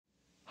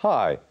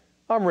Hi,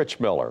 I'm Rich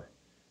Miller.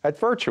 At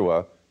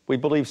Virtua, we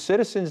believe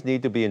citizens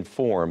need to be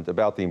informed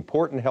about the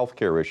important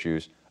healthcare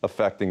issues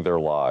affecting their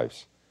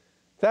lives.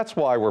 That's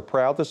why we're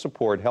proud to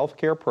support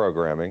healthcare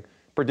programming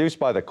produced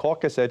by the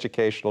Caucus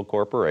Educational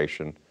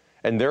Corporation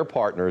and their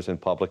partners in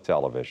public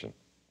television.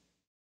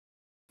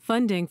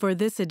 Funding for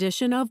this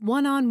edition of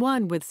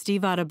One-on-One with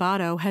Steve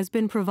Adubato has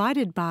been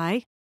provided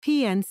by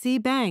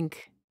PNC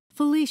Bank,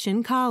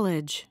 Felician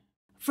College,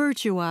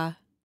 Virtua,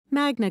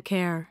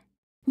 MagnaCare,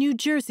 New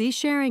Jersey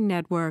Sharing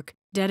Network,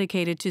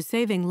 dedicated to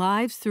saving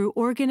lives through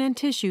organ and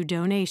tissue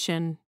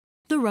donation,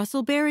 the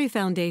Russell Berry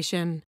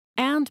Foundation,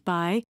 and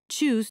by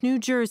Choose New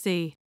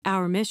Jersey.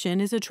 Our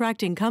mission is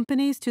attracting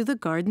companies to the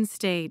Garden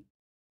State.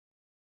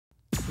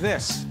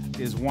 This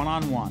is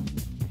One-on-One.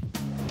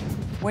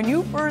 When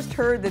you first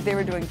heard that they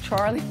were doing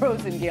Charlie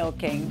Rose and Gayle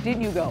King,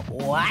 didn't you go,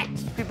 what?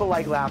 People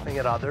like laughing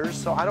at others,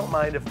 so I don't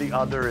mind if the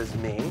other is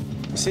me.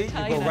 See, you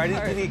go right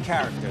into the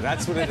character.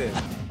 That's what it is.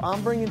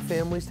 I'm bringing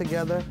families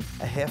together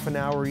a half an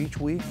hour each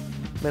week.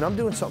 Man, I'm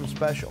doing something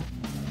special.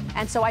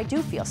 And so I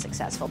do feel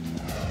successful.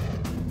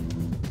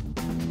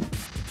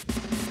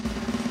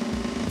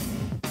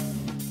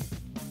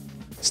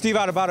 Steve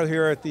Adubato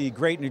here at the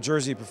Great New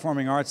Jersey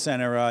Performing Arts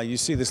Center. You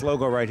see this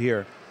logo right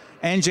here.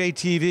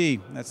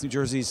 NJTV, that's New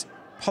Jersey's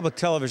public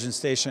television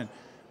station.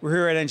 We're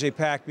here at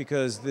NJPAC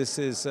because this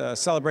is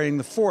celebrating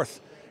the 4th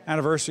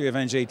anniversary of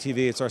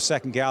NJTV. It's our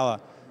second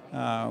gala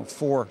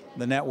for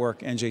the network,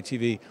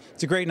 NJTV.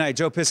 It's a great night.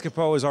 Joe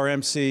Piscopo is our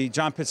MC.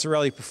 John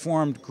Pizzarelli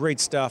performed great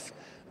stuff.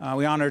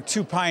 We honored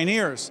two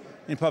pioneers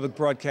in public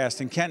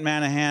broadcasting, Kent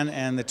Manahan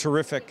and the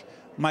terrific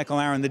Michael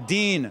Aaron, the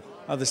Dean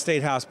of the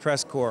State House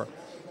Press Corps.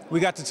 We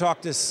got to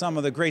talk to some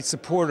of the great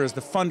supporters,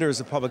 the funders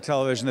of public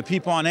television, the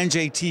people on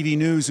NJTV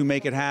News who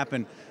make it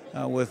happen,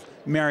 with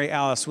Mary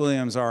Alice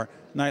Williams, our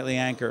nightly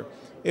anchor.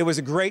 It was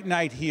a great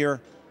night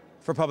here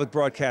for public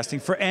broadcasting,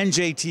 for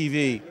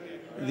NJTV,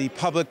 the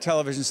public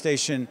television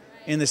station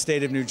in the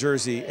state of New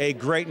Jersey. A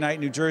great night,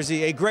 New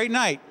Jersey. A great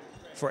night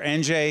for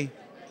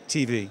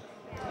NJTV.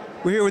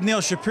 We're here with Neil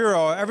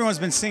Shapiro. Everyone's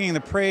been singing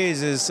the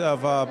praises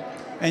of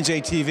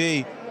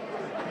NJTV.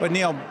 But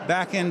Neil,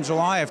 back in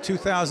July of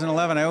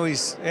 2011, I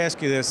always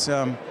ask you this,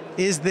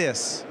 is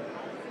this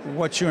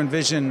what you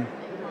envisioned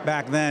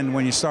back then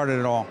when you started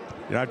it all?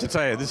 You know, I have to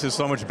tell you, this is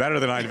so much better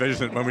than I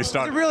envisioned when we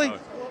started. Is it really?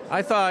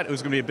 I thought it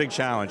was going to be a big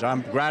challenge.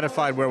 I'm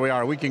gratified where we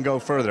are. We can go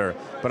further,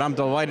 but I'm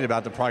delighted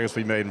about the progress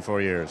we've made in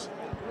 4 years.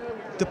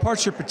 The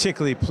parts you're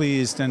particularly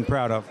pleased and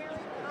proud of?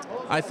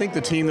 I think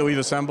the team that we've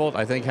assembled,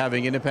 I think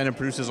having independent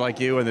producers like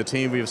you and the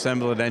team we've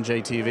assembled at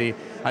NJTV,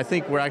 I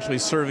think we're actually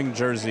serving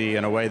Jersey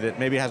in a way that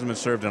maybe hasn't been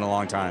served in a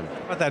long time.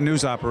 How about that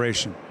news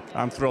operation?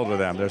 I'm thrilled with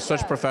them. They're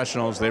such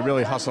professionals. They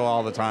really hustle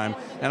all the time.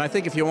 And I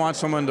think if you want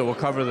someone that will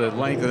cover the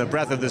length and the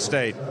breadth of the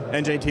state,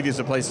 NJTV is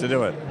the place to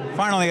do it.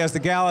 Finally, as the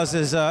gala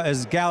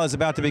is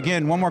about to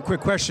begin, one more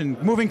quick question.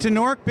 Moving to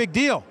Newark, big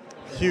deal.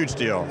 Huge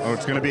deal.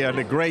 It's going to be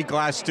a great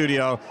glass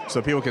studio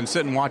so people can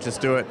sit and watch us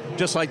do it,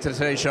 just like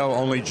today's show,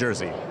 only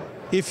Jersey.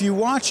 If you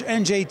watch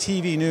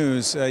NJTV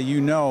News, you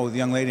know the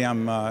young lady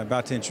I'm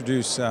about to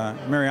introduce,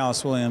 Mary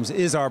Alice Williams,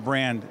 is our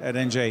brand at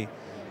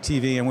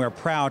NJTV, and we're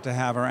proud to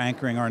have her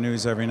anchoring our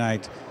news every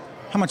night.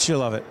 How much do you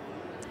love it?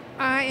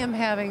 I am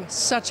having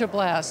such a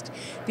blast.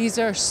 These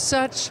are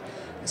such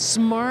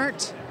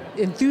smart,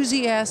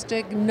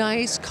 enthusiastic,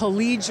 nice,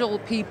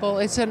 collegial people.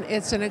 It's an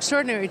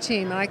extraordinary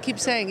team, and I keep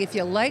saying, if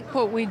you like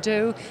what we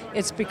do,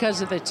 it's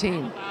because of the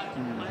team.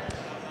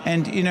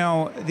 And you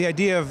know, the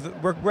idea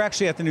of, we're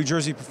actually at the New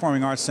Jersey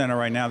Performing Arts Center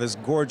right now, this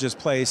gorgeous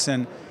place,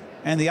 and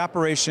the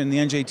operation, the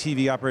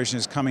NJTV operation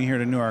is coming here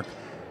to Newark.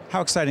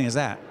 How exciting is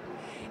that?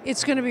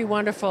 It's going to be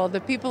wonderful. The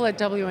people at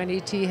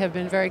WNET have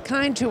been very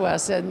kind to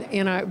us,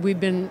 and we've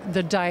been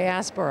the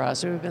diaspora,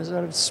 so we've been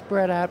sort of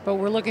spread out, but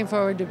we're looking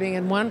forward to being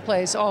in one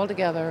place all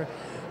together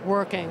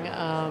working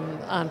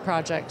on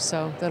projects,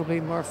 so that'll be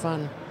more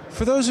fun.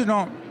 For those who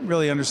don't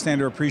really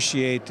understand or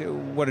appreciate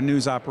what a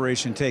news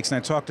operation takes, and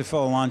I talked to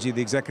Phil Alonji,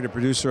 the executive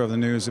producer of the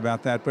news,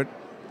 about that, but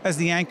as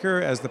the anchor,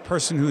 as the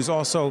person who's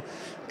also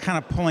kind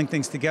of pulling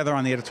things together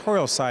on the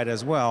editorial side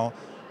as well,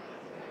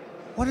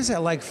 what is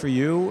that like for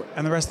you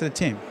and the rest of the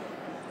team?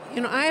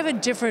 You know, I have a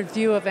different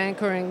view of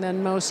anchoring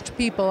than most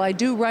people. I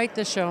do write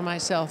the show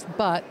myself,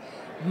 but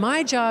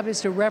my job is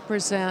to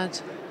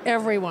represent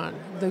everyone,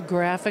 the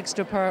graphics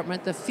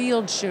department, the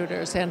field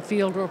shooters and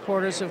field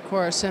reporters, of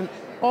course, and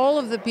all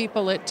of the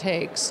people it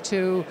takes,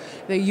 to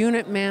the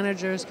unit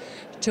managers,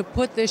 to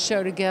put this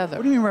show together.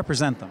 What do you mean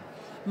represent them?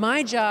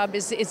 My job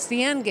is, it's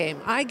the end game.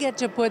 I get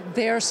to put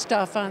their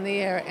stuff on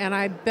the air, and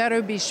I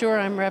better be sure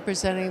I'm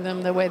representing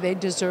them the way they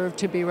deserve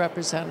to be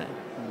represented.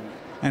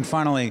 And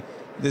finally,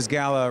 this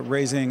gala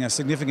raising a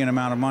significant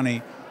amount of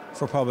money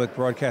for public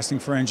broadcasting,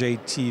 for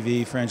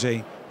NJTV, for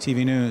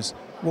NJTV News.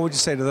 What would you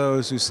say to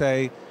those who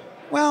say,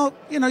 well,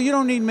 you know, you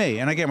don't need me?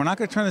 And again, we're not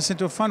going to turn this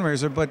into a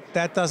fundraiser, but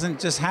that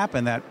doesn't just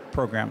happen, that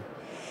program.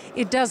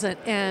 It doesn't,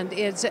 and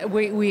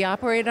we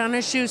operate on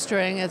a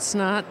shoestring. It's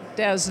not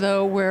as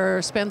though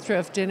we're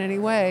spendthrift in any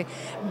way,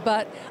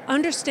 but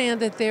understand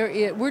that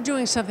we're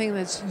doing something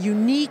that's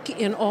unique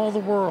in all the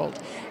world.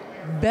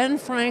 Ben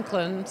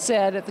Franklin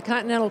said at the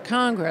Continental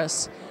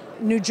Congress,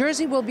 New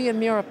Jersey will be a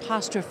mere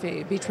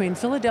apostrophe between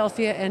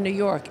Philadelphia and New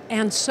York,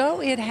 and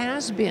so it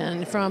has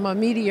been from a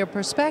media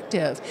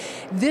perspective.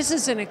 This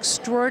is an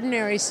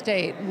extraordinary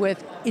state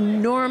with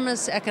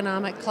enormous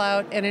economic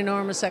clout and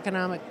enormous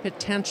economic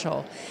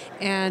potential,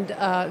 and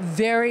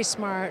very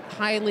smart,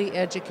 highly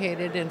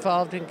educated,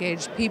 involved,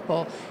 engaged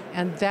people,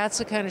 and that's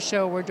the kind of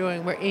show we're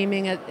doing. We're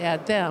aiming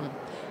at them.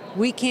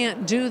 We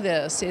can't do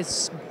this.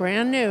 It's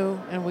brand new,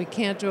 and we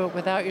can't do it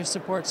without your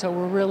support, so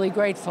we're really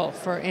grateful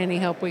for any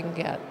help we can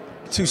get.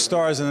 Two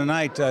stars of the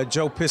night,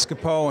 Joe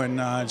Piscopo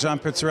and John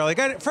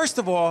Pizzarelli. First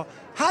of all,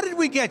 how did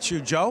we get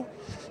you, Joe?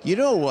 You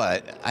know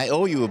what? I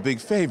owe you a big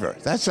favor.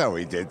 That's how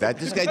we did that.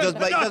 This guy does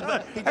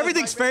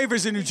everything's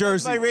favors in New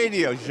Jersey. My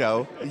radio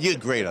show. You're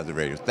great on the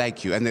radio.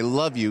 Thank you. And they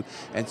love you.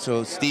 And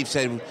so Steve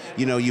said,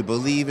 you know, you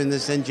believe in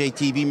this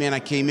NJTV, man.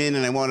 I came in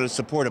and I wanted to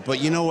support it. But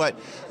you know what?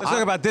 Let's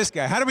talk about this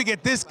guy. How do we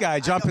get this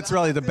guy, John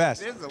Pizzarelli, the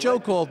best? Joe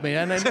called me.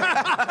 And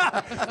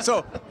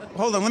So,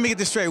 hold on. Let me get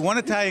this straight. One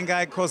Italian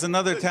guy calls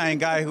another Italian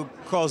guy who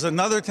calls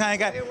another Italian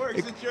guy. It works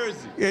in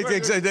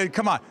Jersey.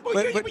 Come on.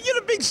 But you're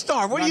the big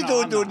star. What are you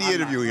doing the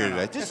interview here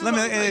today?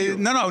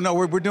 No,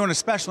 we're doing a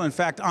special, in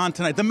fact, on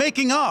tonight. The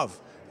making of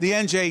the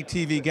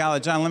NJTV Gala.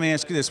 John, let me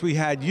ask you this. We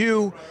had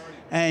you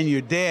and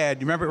your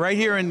dad, you remember, right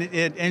here at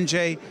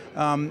NJ,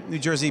 New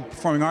Jersey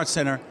Performing Arts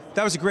Center.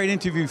 That was a great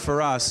interview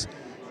for us.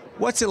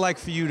 What's it like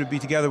for you to be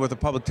together with a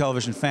public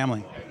television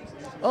family?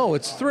 Oh,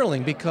 it's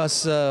thrilling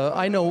because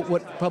I know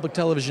what public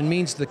television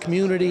means to the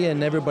community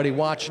and everybody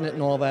watching it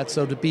and all that,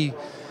 so to be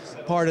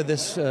part of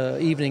this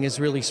evening is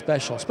really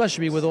special,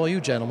 especially with all you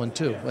gentlemen,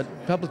 too. But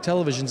public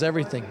television's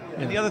everything.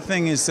 And the other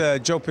thing is,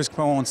 Joe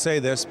Piscopo won't say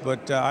this,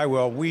 but I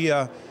will. We,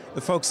 the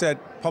folks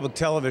at Public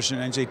Television,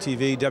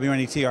 NJTV,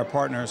 WNET, our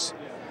partners,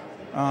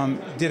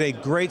 did a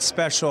great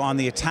special on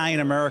the Italian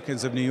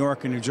Americans of New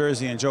York and New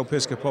Jersey, and Joe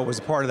Piscopo was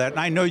a part of that. And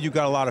I know you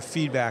got a lot of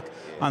feedback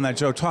on that,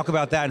 Joe. Talk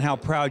about that and how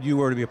proud you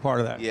were to be a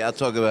part of that. Yeah, I'll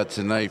talk about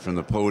tonight from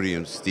the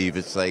podium, Steve.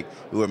 It's like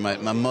where my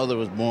mother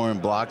was born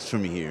blocks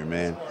from here,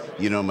 man.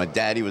 You know, my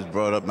daddy was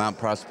brought up Mount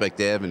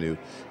Prospect Avenue,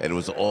 and it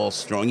was all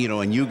strong. You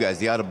know, and you guys,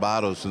 the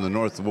Adubatos from the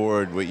North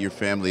Ward, what your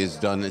family has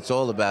done, it's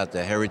all about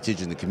the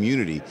heritage and the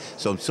community.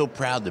 So I'm so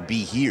proud to be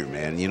here,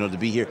 man. You know, to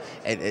be here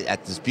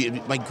at this.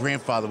 My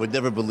grandfather would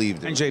never believe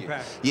it.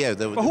 NJPAC. Yeah.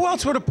 But who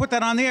else would have put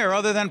that on the air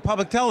other than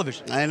public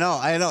television? I know.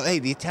 Hey,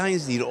 the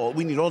Italians need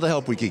all the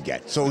help we could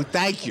get. So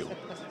thank you.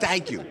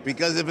 Thank you.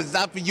 Because if it's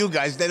not for you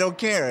guys, they don't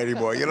care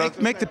anymore. You know.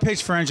 Make the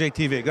pitch for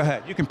NJTV. Go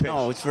ahead. You can pitch.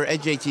 No, it's for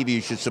NJTV.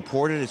 You should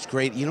support it. It's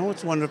great. You know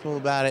what's wonderful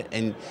about it?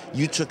 And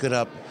you took it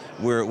up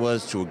where it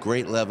was to a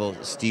great level,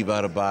 Steve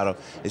Adubato.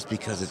 It's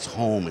because it's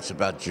home. It's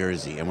about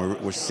Jersey. And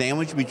we're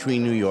sandwiched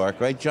between New York,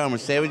 right, John? We're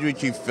sandwiched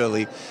between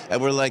Philly.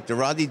 And we're like the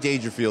Rodney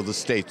Dangerfield of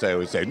states, I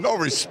always say. No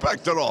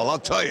respect at all. I'll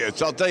tell you.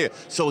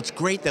 So it's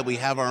great that we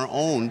have our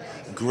own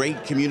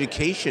great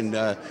communication,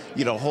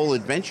 whole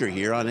adventure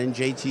here on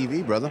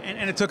NJTV, brother.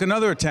 And it took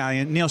another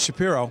Italian, Neil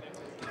Shapiro,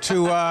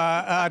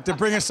 to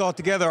bring us all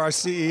together, our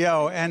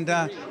CEO. And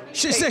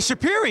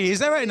Shapiri, is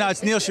that right? No,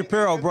 it's Neil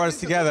Shapiro brought us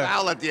together. It's a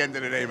vowel at the end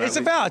of the name. It's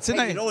a vowel. It's a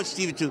name. You know what,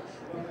 Steven, too?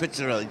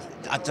 Pizzarelli,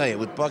 I'll tell you,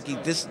 with Bucky,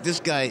 this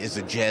guy is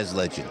a jazz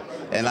legend.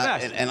 And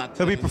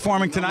he'll be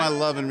performing tonight. My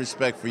love and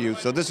respect for you.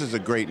 So this is a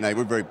great night.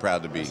 We're very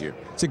proud to be here.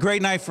 It's a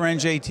great night for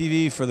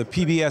NJTV, for the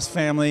PBS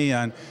family,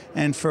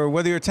 and for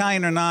whether you're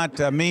Italian or not,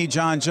 me,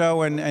 John,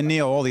 Joe, and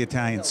Neil, all the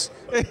Italians.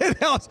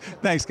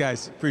 Thanks,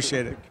 guys.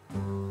 Appreciate it.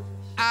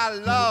 I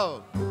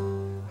love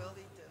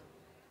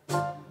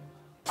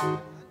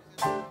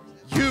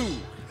you.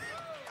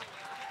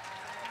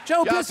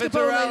 Joe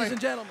Piscopo, ladies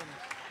and gentlemen.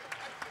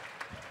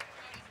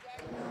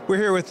 We're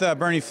here with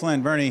Bernie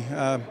Flynn. Bernie,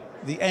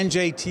 the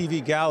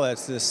NJTV Gala,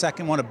 it's the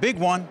second one, a big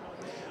one,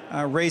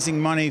 raising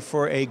money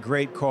for a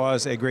great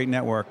cause, a great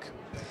network.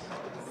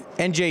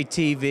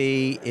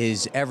 NJTV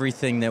is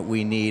everything that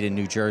we need in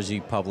New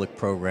Jersey public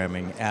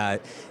programming.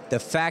 The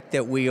fact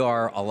that we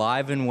are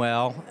alive and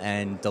well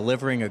and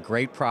delivering a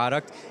great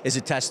product is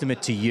a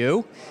testament to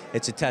you.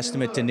 It's a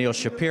testament to Neil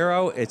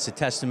Shapiro. It's a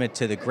testament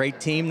to the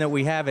great team that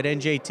we have at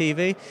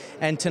NJTV.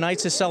 And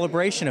tonight's a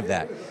celebration of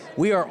that.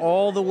 We are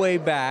all the way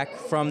back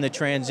from the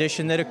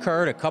transition that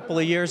occurred a couple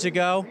of years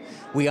ago.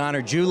 We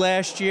honored you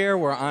last year.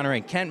 We're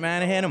honoring Kent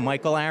Manahan and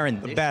Michael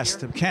Aaron. The best.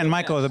 Kent and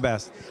Michael are the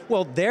best.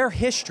 Well, their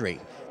history,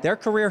 their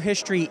career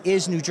history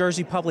is New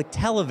Jersey Public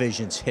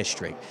Television's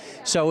history.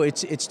 So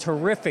it's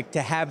terrific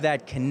to have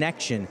that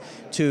connection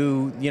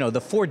to,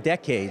 the 4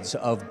 decades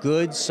of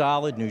good,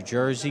 solid New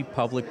Jersey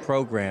public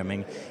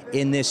programming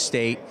in this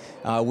state.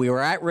 We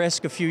were at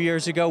risk a few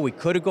years ago. We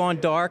could have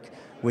gone dark.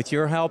 With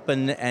your help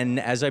and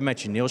as I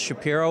mentioned, Neil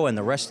Shapiro and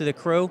the rest of the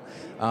crew,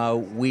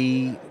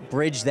 we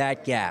bridged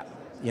that gap.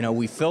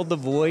 We filled the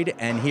void,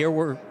 and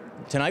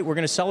tonight we're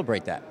going to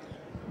celebrate that.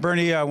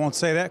 Bernie won't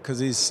say that because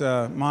he's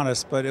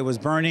modest, but it was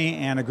Bernie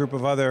and a group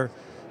of other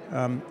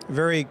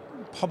very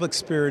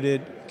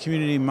public-spirited,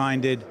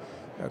 community-minded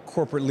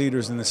corporate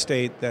leaders in the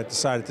state that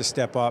decided to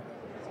step up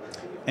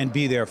and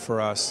be there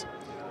for us.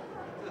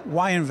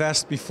 Why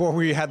invest before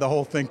we had the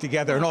whole thing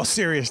together in all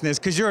seriousness?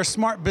 Because you're a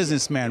smart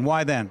businessman.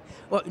 Why then?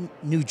 Well,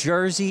 New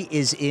Jersey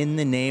is in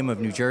the name of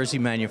New Jersey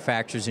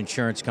Manufacturers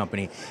Insurance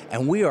Company,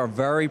 and we are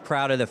very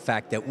proud of the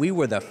fact that we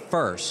were the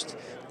first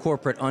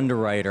corporate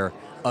underwriter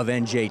of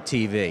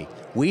NJTV.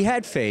 We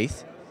had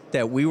faith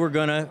that we were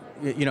going to,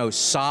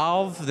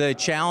 solve the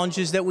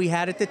challenges that we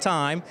had at the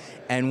time,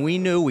 and we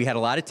knew we had a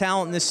lot of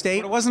talent in this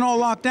state. But it wasn't all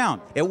locked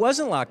down. It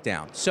wasn't locked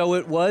down. So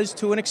it was,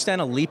 to an extent,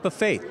 a leap of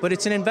faith, but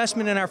it's an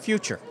investment in our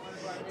future.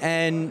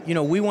 And,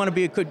 we want to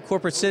be a good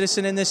corporate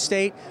citizen in this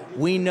state.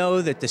 We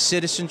know that the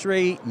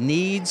citizenry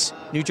needs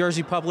New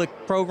Jersey public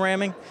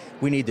programming.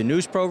 We need the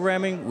news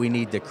programming. We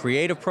need the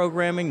creative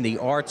programming, the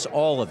arts,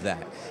 all of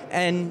that.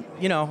 And,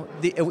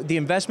 the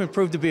investment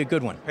proved to be a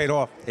good one. Paid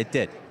off. It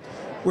did.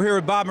 We're here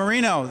with Bob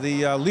Marino,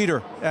 the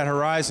leader at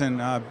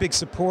Horizon, big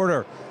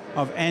supporter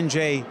of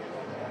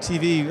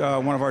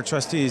NJTV, one of our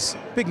trustees.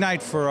 Big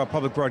night for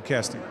public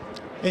broadcasting.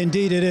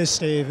 Indeed it is,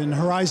 Steve, and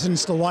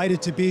Horizon's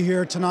delighted to be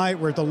here tonight.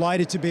 We're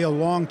delighted to be a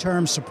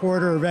long-term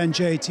supporter of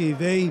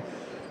NJTV.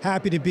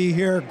 Happy to be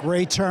here,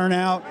 great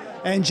turnout.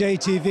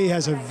 NJTV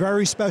has a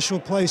very special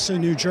place in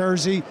New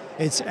Jersey.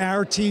 It's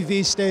our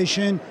TV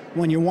station.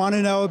 When you want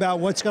to know about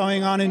what's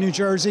going on in New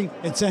Jersey,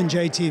 it's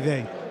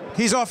NJTV.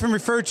 He's often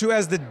referred to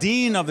as the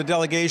dean of the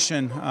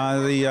delegation,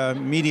 the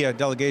media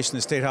delegation,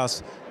 the State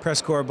House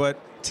Press Corps, but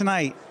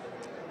tonight,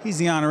 he's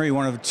the honoree,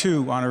 one of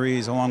two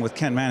honorees, along with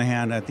Kent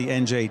Manahan at the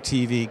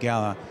NJTV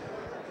Gala.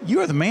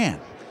 You're the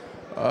man.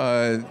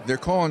 They're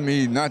calling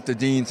me not the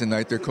dean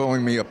tonight. They're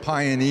calling me a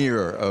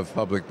pioneer of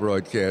public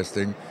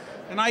broadcasting.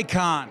 An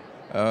icon.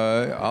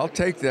 I'll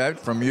take that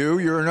from you.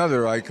 You're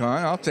another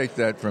icon. I'll take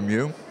that from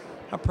you.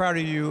 How proud are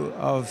you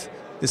of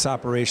this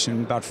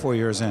operation about 4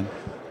 years in?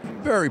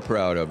 Very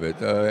proud of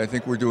it. I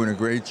think we're doing a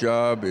great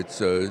job.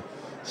 It's a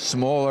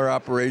smaller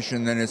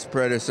operation than its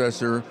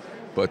predecessor,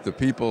 but the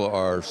people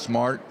are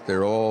smart.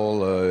 They're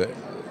all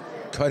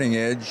cutting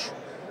edge.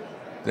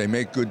 They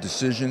make good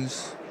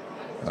decisions.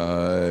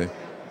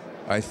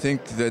 I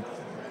think that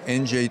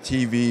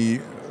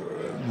NJTV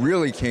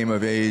really came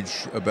of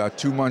age about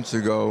 2 months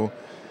ago,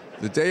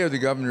 the day of the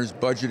governor's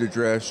budget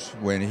address,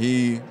 when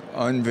he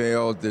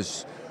unveiled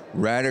this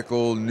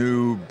radical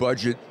new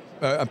budget,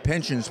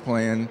 pensions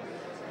plan,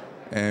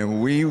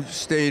 and we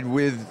stayed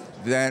with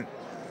that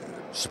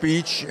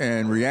speech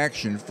and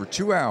reaction for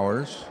 2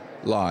 hours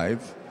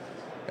live,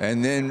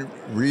 and then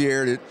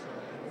re-aired it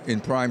in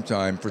prime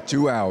time for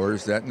 2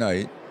 hours that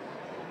night,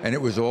 and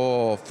it was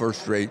all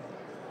first-rate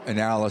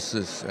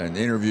analysis and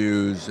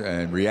interviews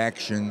and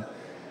reaction,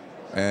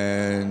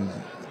 and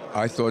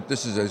I thought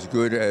this is as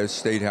good as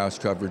State House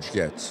coverage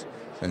gets.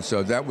 And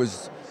so that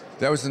was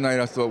the night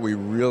I thought we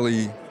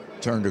really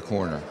turned a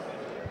corner.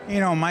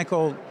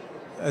 Michael,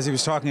 as he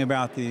was talking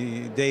about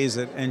the days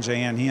at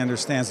NJN, he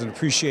understands and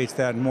appreciates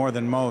that more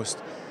than most.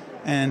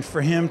 And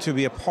for him to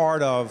be a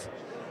part of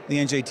the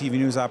NJTV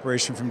News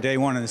operation from day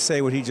one and to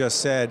say what he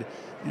just said,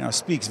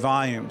 speaks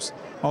volumes.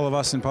 All of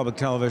us in public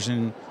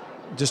television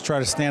just try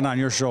to stand on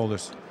your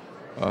shoulders.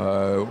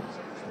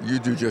 You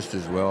do just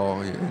as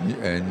well,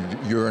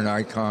 and you're an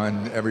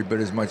icon every bit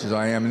as much as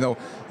I am. And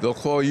they'll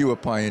call you a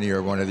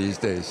pioneer one of these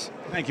days.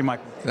 Thank you,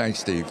 Michael. Thanks,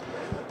 Steve.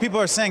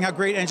 People are saying how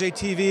great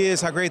NJTV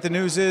is, how great the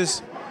news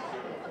is.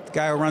 The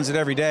guy who runs it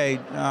every day.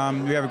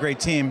 We have a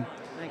great team.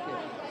 Thank you.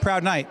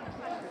 Proud night.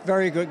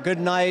 Very good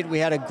night. We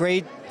had a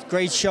great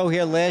show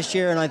here last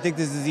year, and I think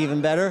this is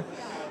even better.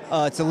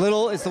 It's a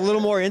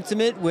little more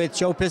intimate with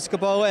Joe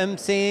Piscopo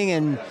emceeing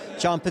and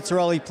John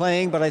Pizzarelli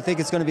playing, but I think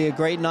it's going to be a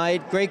great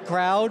night. Great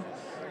crowd.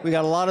 We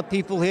got a lot of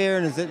people here,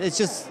 and it's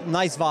just a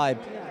nice vibe.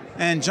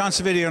 And John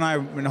Savidio and I,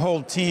 and the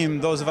whole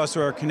team, those of us who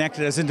are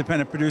connected as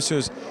independent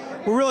producers,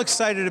 we're real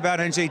excited about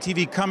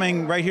NJTV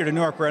coming right here to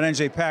Newark. We're at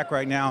NJPAC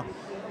right now.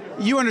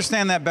 You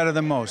understand that better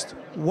than most.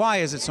 Why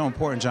is it so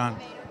important, John?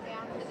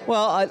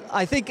 Well,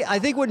 I think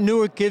what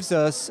Newark gives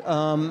us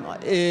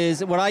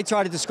is, what I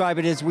try to describe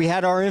it is, we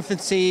had our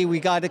infancy, we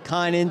got it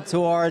kind of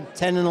into our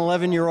 10 and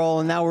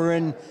 11-year-old, and now we're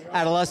in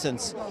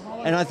adolescence.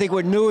 And I think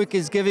what Newark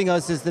is giving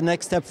us is the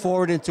next step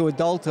forward into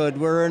adulthood.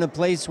 We're in a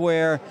place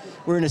where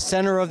we're in the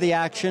center of the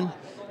action.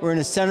 We're in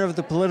the center of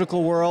the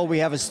political world. We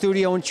have a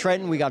studio in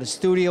Trenton. We got a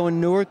studio in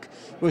Newark.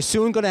 We're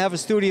soon going to have a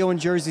studio in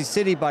Jersey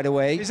City, by the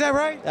way. Is that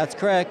right? That's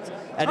correct.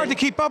 Hard to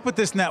keep up with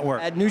this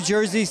network. At New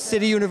Jersey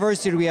City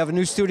University, we have a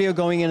new studio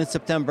going in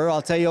September.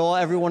 I'll tell you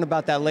everyone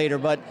about that later.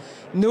 But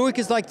Newark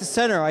is like the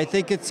center. I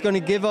think it's going to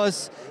give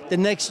us the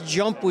next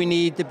jump we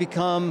need to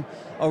become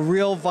a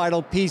real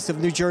vital piece of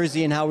New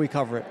Jersey and how we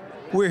cover it.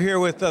 We're here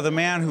with the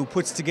man who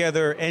puts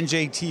together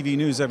NJTV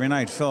News every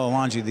night, Phil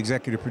Alonji, the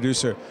executive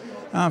producer.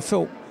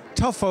 Phil,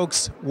 tell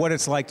folks what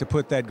it's like to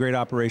put that great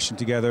operation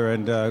together,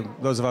 and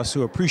those of us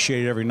who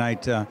appreciate it every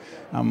night,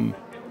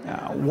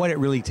 what it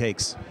really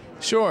takes.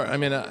 Sure. I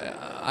mean,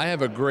 I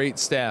have a great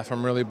staff.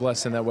 I'm really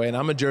blessed in that way. And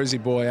I'm a Jersey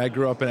boy. I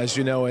grew up, as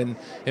you know, in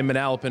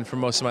Manalapan for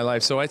most of my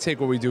life. So I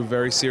take what we do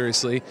very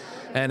seriously.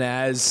 And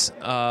as,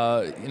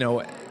 you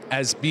know,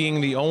 as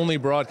being the only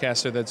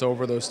broadcaster that's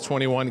over those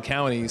 21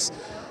 counties,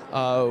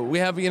 we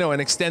have, you know, an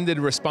extended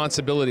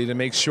responsibility to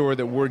make sure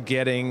that we're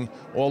getting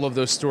all of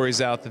those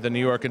stories out that the New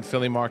York and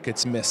Philly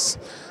markets miss.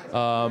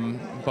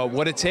 But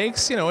what it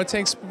takes, you know, it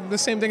takes the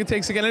same thing it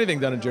takes to get anything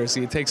done in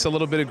Jersey. It takes a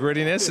little bit of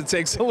grittiness. It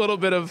takes a little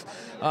bit of,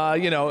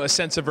 you know, a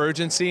sense of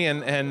urgency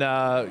and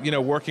you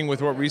know, working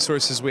with what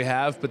resources we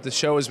have. But the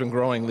show has been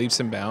growing leaps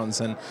and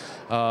bounds. And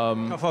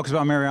tell folks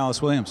about Mary Alice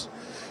Williams.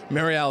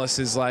 Mary Alice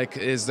is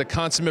the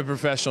consummate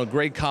professional,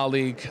 great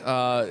colleague,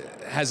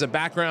 has a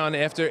background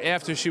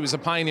after she was a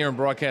pioneer in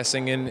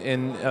broadcasting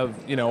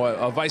you know,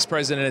 a vice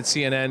president at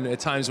CNN at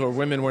times where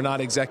women were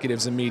not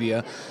executives in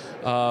media,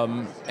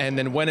 and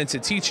then went into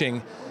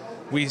teaching.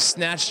 We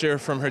snatched her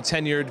from her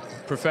tenured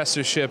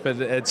professorship at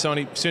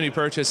SUNY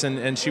Purchase,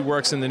 and she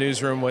works in the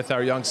newsroom with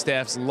our young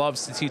staffs,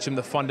 loves to teach them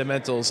the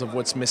fundamentals of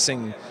what's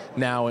missing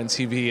now in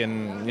TV,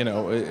 and, you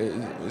know,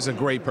 is a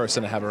great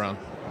person to have around.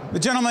 The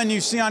gentleman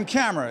you see on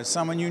camera is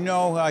someone you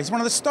know. He's one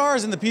of the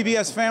stars in the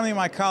PBS family,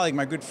 my colleague,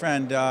 my good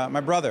friend,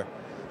 my brother,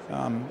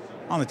 on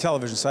the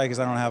television side, because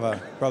I don't have a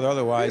brother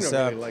otherwise. We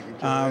don't really like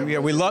each other. Yeah,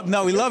 we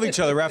love each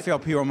other, Raphael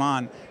P.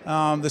 Roman,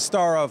 the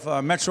star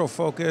of Metro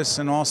Focus,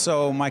 and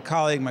also my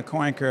colleague, my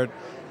co-anchor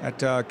at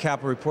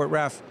Capital Report.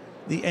 Raph,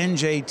 the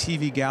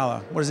NJTV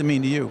Gala, what does it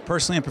mean to you,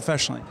 personally and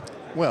professionally?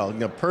 Well, you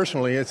know,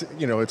 personally, it's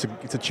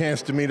a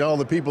chance to meet all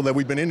the people that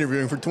we've been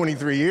interviewing for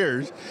 23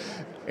 years,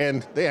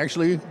 and they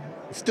actually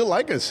still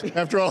like us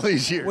after all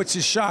these years. Which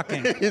is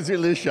shocking. It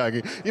really is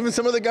shocking. Even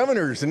some of the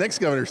governors, the next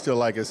governors still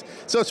like us.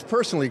 So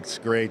it's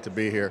great to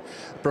be here.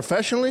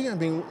 Professionally, I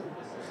mean,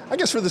 I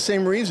guess for the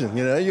same reason.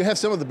 You know, you have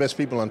some of the best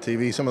people on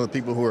TV, some of the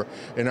people who are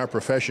in our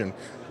profession,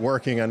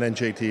 working on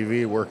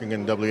NJTV, working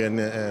in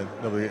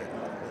WNT,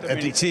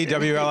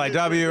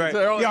 WLIW, right?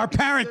 Yeah, our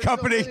parent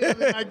company.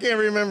 I can't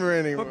remember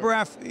anymore.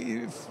 But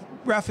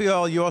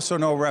Raphael, you also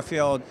know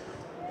Raphael,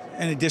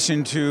 in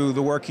addition to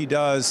the work he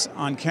does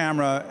on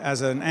camera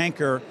as an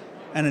anchor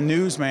and a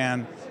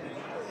newsman,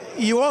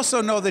 you also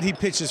know that he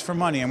pitches for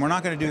money, and we're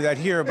not going to do that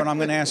here, but I'm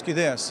going to ask you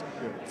this.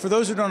 For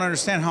those who don't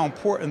understand how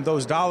important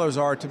those dollars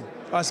are to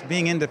us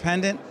being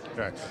independent.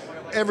 Right.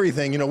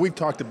 Everything, you know, we've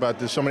talked about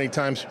this so many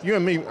times, you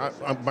and me,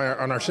 by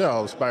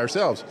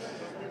ourselves.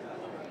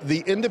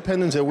 The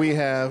independence that we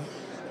have,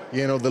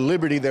 you know, the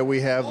liberty that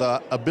we have,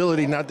 the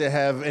ability not to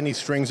have any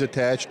strings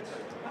attached,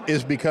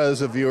 is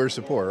because of viewer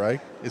support, right?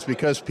 It's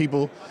because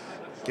people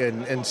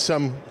and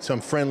some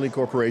friendly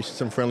corporations,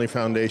 some friendly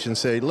foundations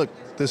say, look,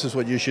 this is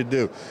what you should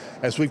do.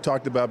 As we've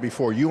talked about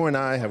before, you and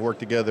I have worked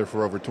together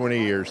for over 20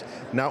 years.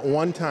 Not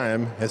one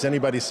time has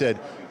anybody said,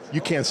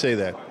 you can't say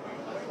that.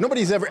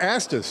 Nobody's ever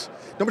asked us.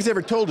 Nobody's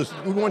ever told us,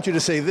 we want you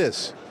to say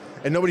this.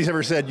 And nobody's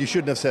ever said, you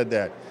shouldn't have said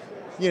that.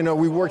 You know,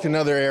 we worked in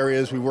other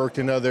areas, we worked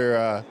in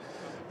other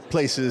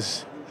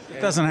places.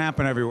 It doesn't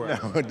happen everywhere.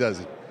 No, it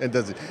doesn't. It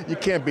doesn't. You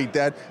can't beat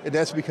that. And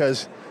that's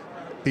because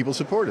people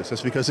support us.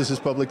 That's because this is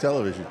public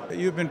television.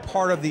 You've been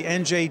part of the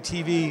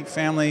NJTV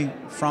family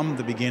from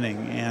the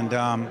beginning. And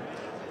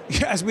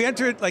as we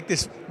entered like the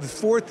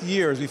fourth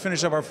year, as we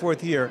finish up our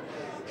fourth year,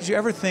 did you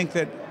ever think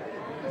that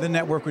the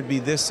network would be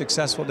this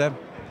successful, Deb?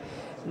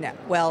 No.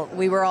 Well,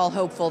 we were all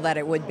hopeful that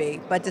it would be.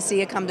 But to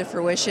see it come to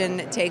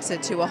fruition takes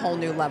it to a whole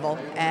new level.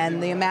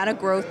 And the amount of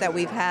growth that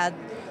we've had,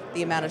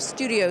 the amount of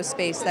studio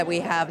space that we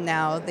have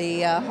now,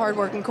 the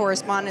hardworking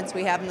correspondents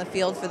we have in the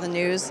field for the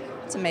news,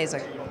 it's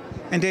amazing.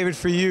 And David,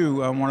 for you,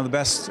 one of the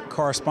best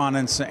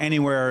correspondents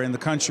anywhere in the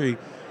country,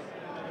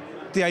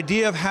 the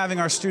idea of having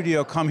our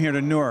studio come here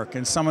to Newark,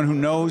 and someone who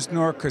knows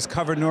Newark, has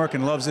covered Newark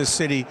and loves this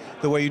city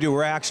the way you do.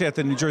 We're actually at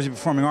the New Jersey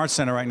Performing Arts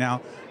Center right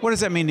now. What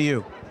does that mean to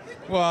you?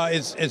 Well,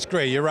 it's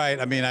great. You're right.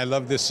 I mean, I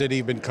love this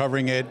city. Been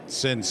covering it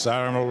since,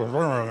 I don't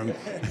know.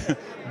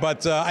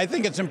 But I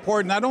think it's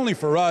important not only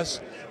for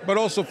us, but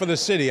also for the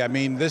city. I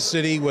mean, this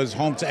city was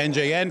home to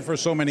NJN for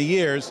so many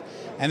years,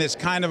 and it's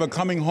kind of a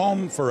coming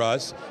home for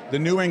us, the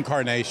new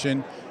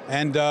incarnation.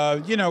 And,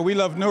 you know, we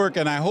love Newark,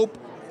 and I hope,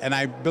 and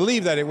I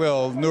believe that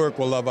Newark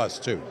will love us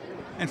too.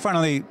 And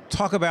finally,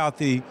 talk about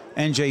the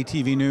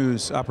NJTV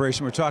News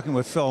operation. We're talking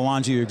with Phil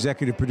Alonji, your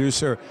executive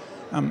producer.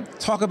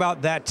 Talk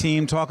about that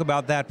team, talk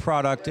about that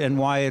product, and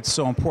why it's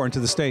so important to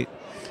the state.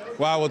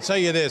 Well, I will tell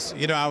you this.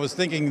 You know, I was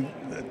thinking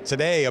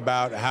today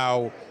about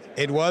how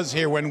it was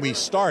here when we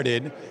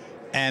started,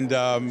 and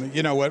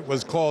you know, what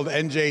was called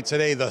NJ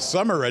Today, the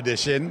summer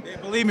edition. Yeah,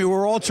 believe me,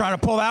 we're all trying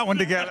to pull that one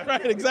together.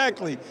 Right,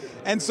 exactly.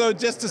 And so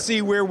just to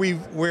see where we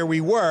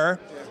were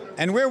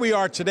and where we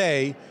are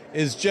today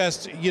is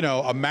just, you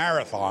know, a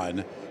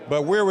marathon.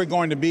 But where we're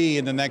going to be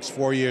in the next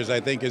 4 years, I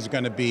think, is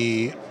going to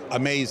be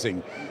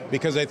amazing.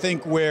 Because I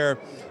think where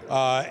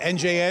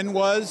NJN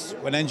was,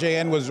 when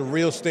NJN was a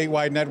real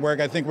statewide network,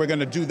 I think we're going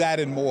to do that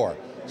and more.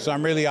 So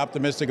I'm really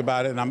optimistic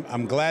about it, and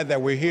I'm glad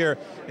that we're here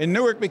in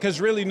Newark,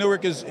 because really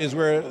Newark is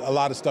where a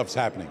lot of stuff's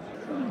happening.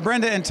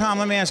 Brenda and Tom,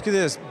 let me ask you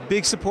this.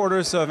 Big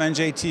supporters of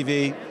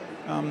NJTV.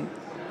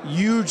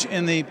 Huge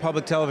in the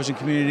public television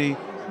community.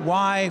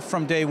 Why,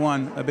 from day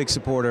one, a big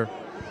supporter?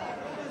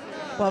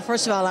 Well,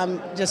 first of all,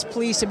 I'm just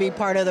pleased to be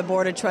part of the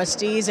Board of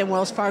Trustees, and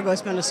Wells Fargo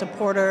has been a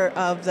supporter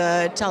of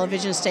the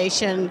television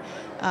station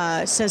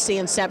since the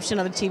inception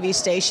of the TV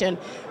station,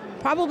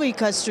 probably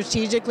because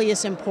strategically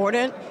it's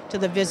important to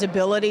the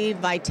visibility,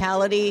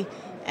 vitality,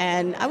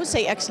 and I would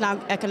say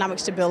economic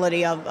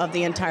stability of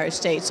the entire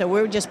state. So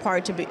we're just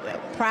proud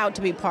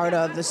to be part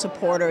of the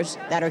supporters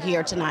that are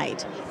here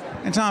tonight.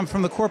 And Tom,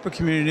 from the corporate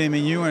community, I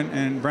mean, you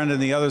and Brenda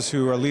and the others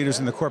who are leaders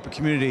in the corporate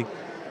community,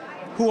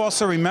 who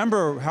also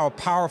remember how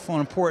powerful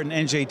and important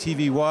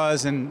NJTV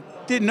was and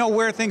didn't know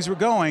where things were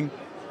going.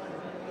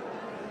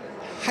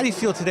 How do you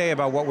feel today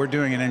about what we're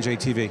doing at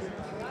NJTV?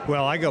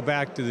 Well, I go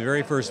back to the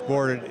very first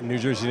board at New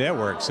Jersey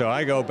Network, so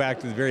I go back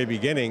to the very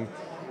beginning,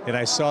 and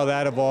I saw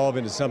that evolve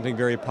into something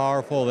very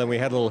powerful. Then we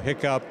had a little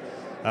hiccup,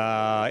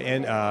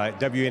 and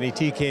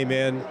WNET came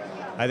in.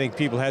 I think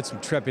people had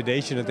some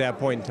trepidation at that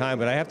point in time,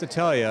 but I have to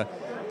tell you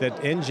that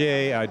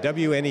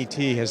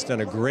WNET has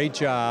done a great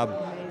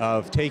job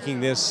of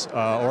taking this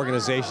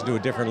organization to a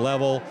different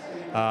level.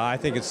 I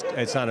think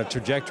it's on a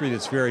trajectory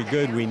that's very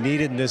good. We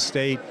need it in this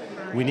state.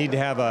 We need to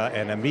have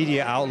a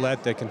media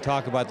outlet that can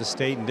talk about the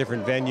state in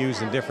different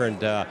venues and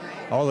different,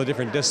 all the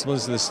different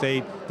disciplines of the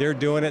state. They're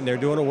doing it, and they're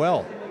doing it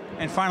well.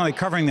 And finally,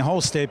 covering the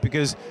whole state,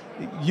 because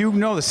you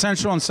know the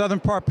central and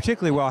southern part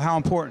particularly well. How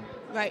important?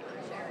 Right.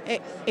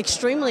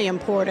 Extremely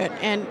important.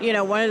 And, you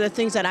know, one of the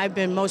things that I've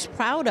been most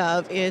proud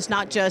of is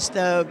not just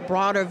the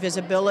broader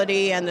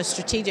visibility and the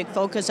strategic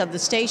focus of the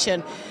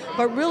station,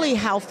 but really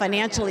how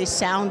financially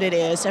sound it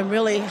is and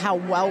really how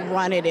well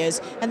run it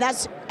is. And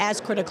that's as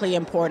critically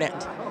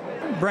important.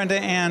 Brenda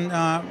and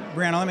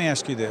Brianna, let me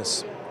ask you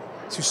this.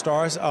 Two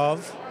stars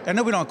of, I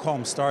know we don't call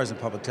them stars in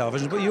public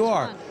television, but you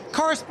are.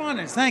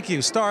 Correspondents, thank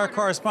you, star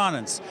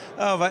correspondents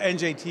of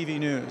NJTV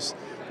News.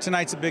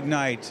 Tonight's a big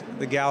night,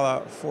 the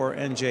gala for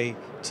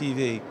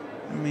NJTV.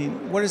 I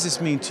mean, what does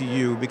this mean to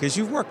you? Because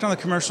you've worked on the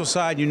commercial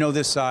side, you know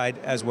this side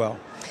as well.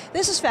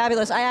 This is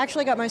fabulous. I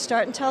actually got my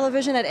start in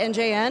television at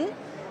NJN.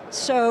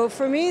 So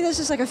for me, this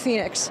is like a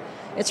phoenix.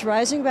 It's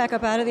rising back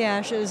up out of the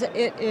ashes.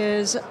 It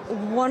is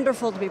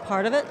wonderful to be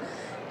part of it.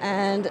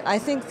 And I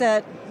think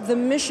that the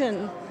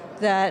mission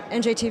that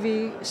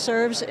NJTV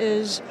serves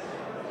is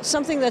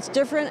something that's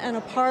different and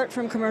apart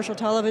from commercial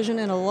television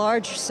in a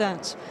large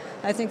sense.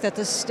 I think that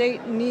the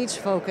state needs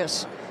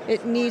focus.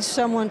 It needs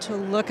someone to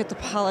look at the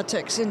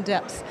politics in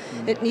depth.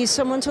 It needs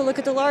someone to look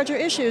at the larger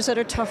issues that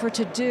are tougher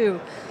to do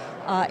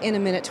in a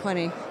minute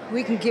 20.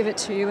 We can give it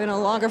to you in a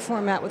longer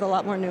format with a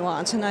lot more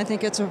nuance, and I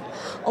think it's a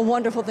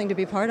wonderful thing to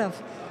be part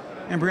of.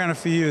 And Brianna,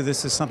 for you,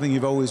 this is something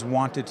you've always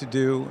wanted to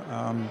do.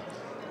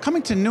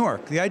 Coming to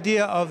Newark, the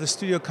idea of the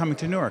studio coming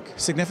to Newark,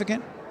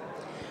 significant?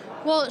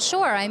 Well,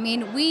 sure. I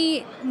mean,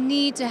 we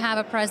need to have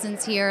a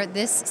presence here.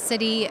 This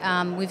city,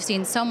 we've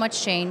seen so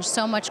much change,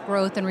 so much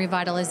growth and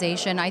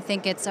revitalization. I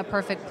think it's a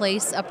perfect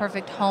place, a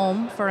perfect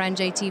home for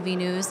NJTV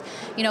News.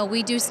 You know,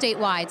 we do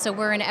statewide, so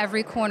we're in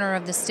every corner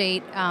of the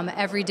state.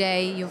 Every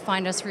day you'll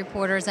find us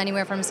reporters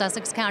anywhere from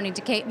Sussex County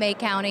to Cape May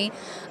County.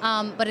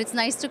 But it's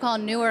nice to call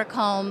Newark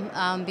home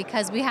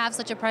because we have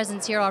such a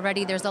presence here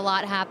already. There's a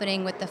lot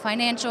happening with the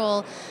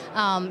financial,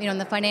 in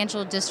the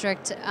financial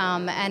district,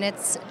 and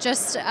it's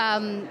just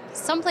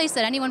someplace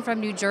that anyone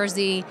from New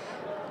Jersey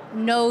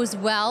knows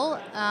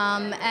well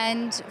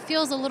and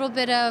feels a little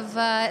bit of,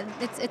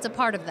 it's a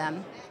part of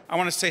them. I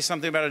want to say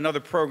something about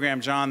another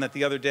program, John, that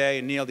the other day,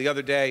 and Neil, the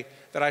other day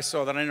that I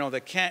saw, that I know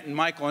that Kent and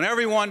Michael and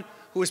everyone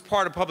who is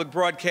part of public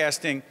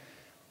broadcasting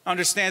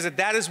understands that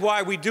that is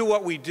why we do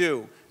what we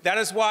do. That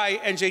is why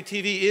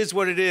NJTV is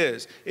what it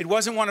is. It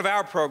wasn't one of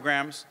our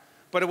programs,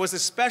 but it was a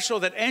special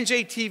that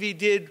NJTV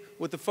did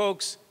with the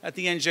folks at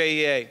the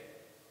NJEA.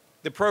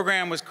 The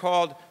program was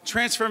called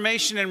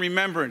Transformation and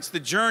Remembrance, the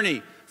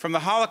journey from the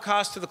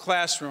Holocaust to the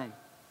classroom.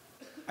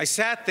 I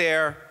sat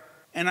there,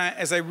 and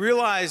as I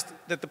realized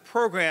that the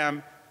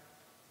program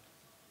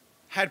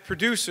had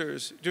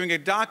producers doing a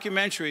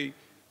documentary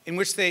in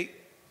which they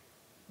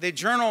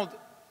journaled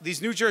these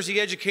New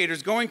Jersey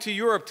educators going to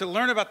Europe to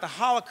learn about the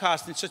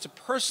Holocaust in such a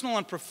personal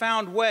and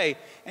profound way,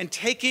 and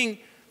taking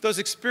those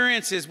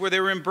experiences where they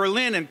were in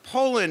Berlin and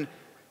Poland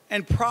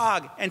and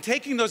Prague, and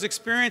taking those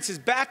experiences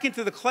back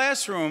into the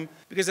classroom,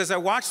 because as I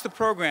watched the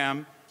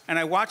program and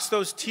I watched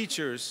those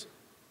teachers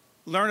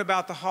learn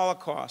about the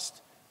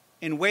Holocaust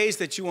in ways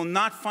that you will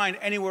not find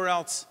anywhere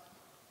else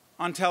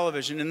on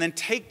television, and then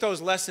take those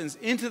lessons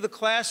into the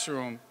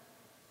classroom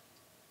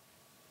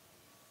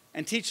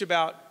and teach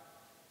about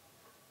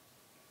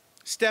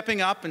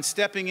stepping up and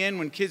stepping in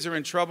when kids are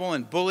in trouble,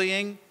 and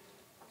bullying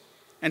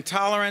and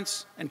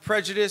tolerance and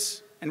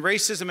prejudice and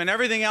racism and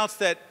everything else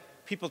that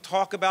people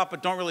talk about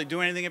but don't really do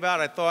anything about.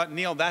 I thought,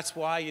 Neil, that's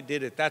why you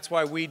did it. That's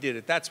why we did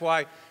it. That's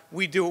why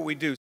we do what we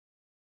do.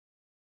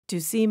 To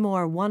see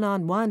more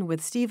one-on-one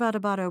with Steve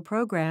Adubato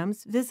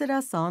programs, visit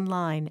us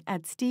online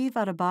at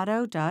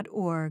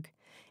steveadubato.org.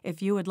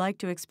 If you would like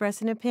to express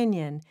an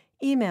opinion,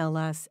 email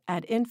us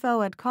at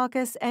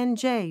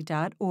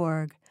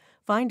info@caucusnj.org.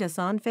 Find us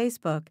on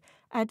Facebook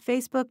at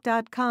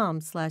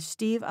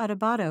facebook.com/Steve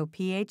Adubato,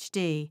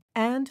 PhD,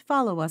 and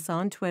follow us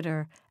on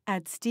Twitter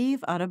at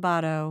Steve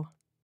Adubato.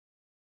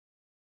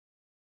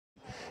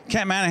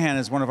 Kat Manahan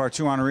is one of our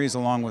two honorees,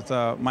 along with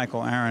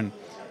Michael Aaron.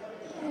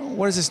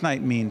 What does this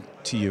night mean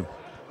to you?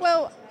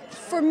 Well,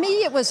 for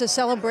me, it was a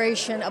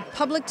celebration of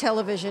public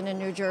television in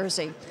New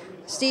Jersey.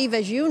 Steve,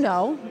 as you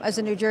know, as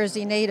a New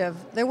Jersey native,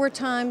 there were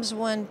times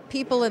when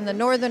people in the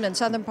northern and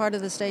southern part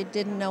of the state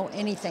didn't know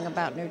anything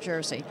about New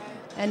Jersey.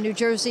 And New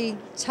Jersey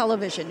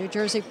television, New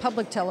Jersey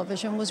public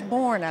television, was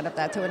born out of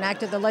that through an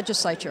act of the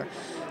legislature.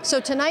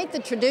 So tonight, the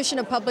tradition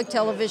of public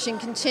television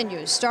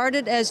continues.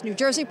 Started as New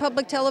Jersey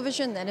Public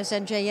Television, then as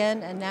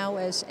NJN, and now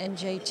as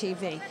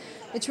NJTV.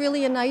 It's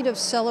really a night of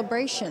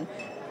celebration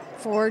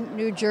for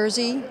New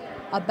Jersey,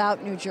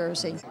 about New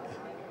Jersey.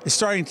 It's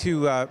starting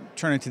to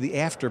turn into the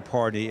after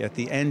party at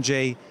the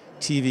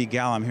NJTV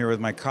Gala. I'm here with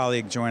my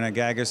colleague, Joanna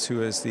Gagas,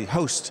 who is the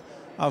host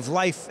of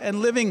Life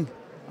and Living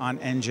on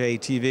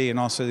NJTV, and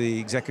also the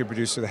executive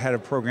producer, the head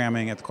of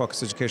programming at the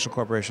Caucus Educational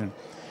Corporation.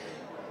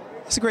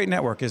 It's a great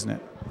network, isn't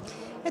it?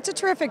 It's a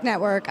terrific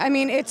network. I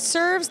mean, it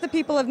serves the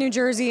people of New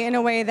Jersey in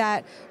a way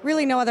that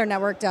really no other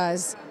network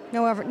does.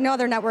 No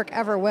other network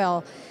ever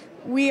will.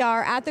 We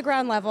are at the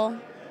ground level.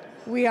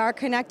 We are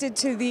connected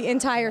to the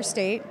entire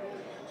state.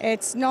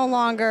 It's no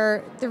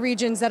longer the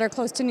regions that are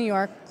close to New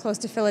York, close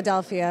to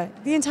Philadelphia.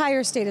 The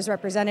entire state is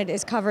represented,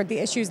 is covered, the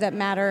issues that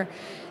matter,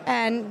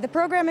 and the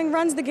programming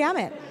runs the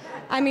gamut.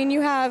 I mean,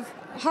 you have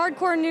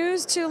hardcore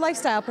news to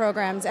lifestyle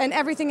programs and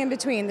everything in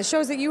between. The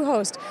shows that you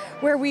host,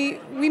 where we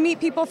meet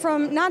people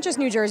from not just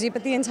New Jersey,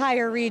 but the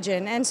entire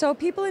region. And so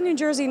people in New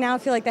Jersey now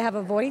feel like they have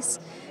a voice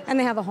and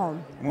they have a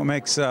home. What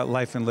makes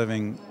Life and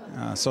Living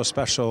so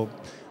special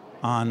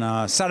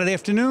on Saturday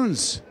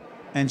afternoons,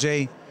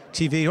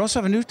 NJTV. You also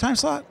have a new time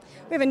slot?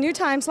 We have a new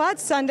time slot,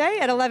 Sunday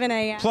at 11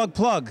 a.m.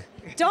 Plug.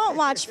 Don't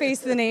watch Face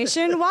the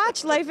Nation.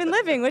 Watch Life and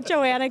Living with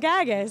Joanna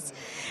Gagas.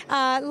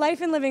 Life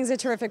and Living is a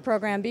terrific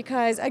program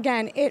because,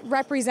 again, it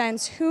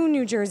represents who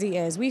New Jersey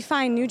is. We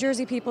find New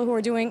Jersey people who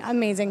are doing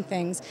amazing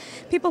things,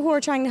 people who are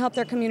trying to help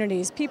their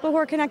communities, people who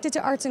are connected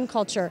to arts and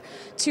culture,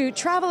 to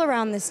travel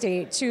around the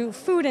state, to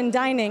food and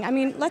dining. I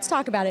mean, let's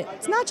talk about it.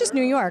 It's not just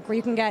New York where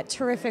you can get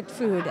terrific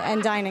food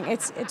and dining.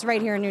 It's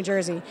right here in New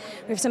Jersey.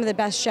 We have some of the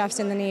best chefs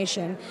in the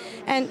nation.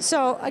 And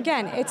so,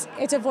 again,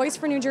 it's a voice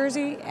for New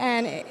Jersey,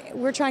 and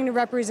we're trying to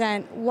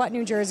represent what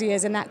New Jersey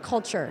is and that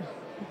culture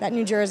that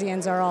New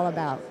Jerseyans are all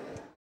about.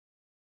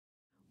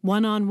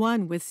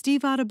 One-on-One with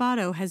Steve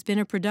Adubato has been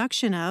a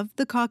production of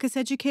the Caucus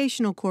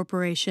Educational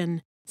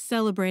Corporation,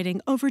 celebrating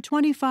over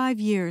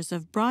 25 years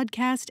of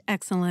broadcast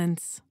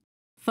excellence.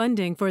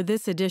 Funding for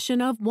this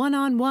edition of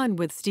One-on-One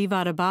with Steve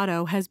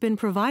Adubato has been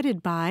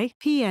provided by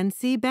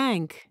PNC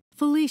Bank,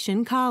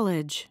 Felician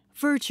College,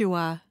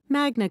 Virtua,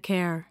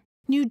 MagnaCare,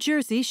 New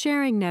Jersey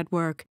Sharing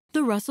Network,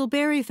 the Russell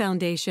Berry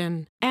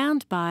Foundation,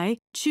 and by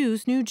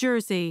Choose New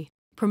Jersey.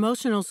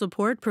 Promotional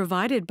support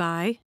provided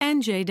by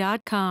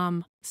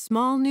NJ.com,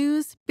 Small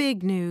News,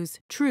 Big News,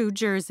 True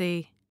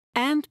Jersey,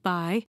 and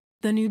by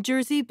the New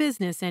Jersey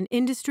Business and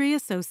Industry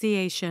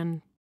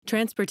Association.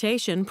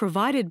 Transportation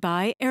provided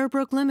by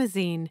Airbrook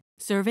Limousine,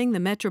 serving the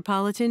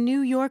metropolitan New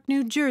York,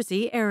 New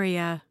Jersey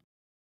area.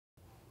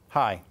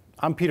 Hi,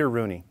 I'm Peter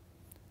Rooney.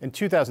 In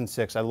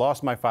 2006, I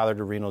lost my father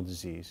to renal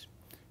disease.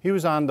 He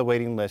was on the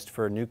waiting list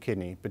for a new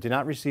kidney, but did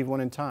not receive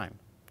one in time.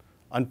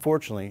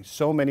 Unfortunately,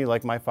 so many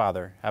like my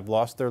father have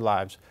lost their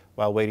lives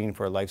while waiting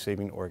for a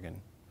life-saving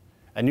organ.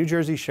 At New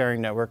Jersey Sharing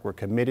Network, we're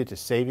committed to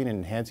saving and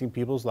enhancing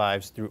people's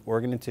lives through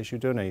organ and tissue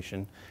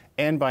donation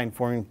and by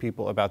informing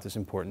people about this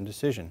important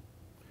decision.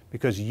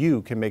 Because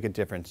you can make a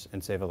difference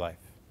and save a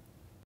life.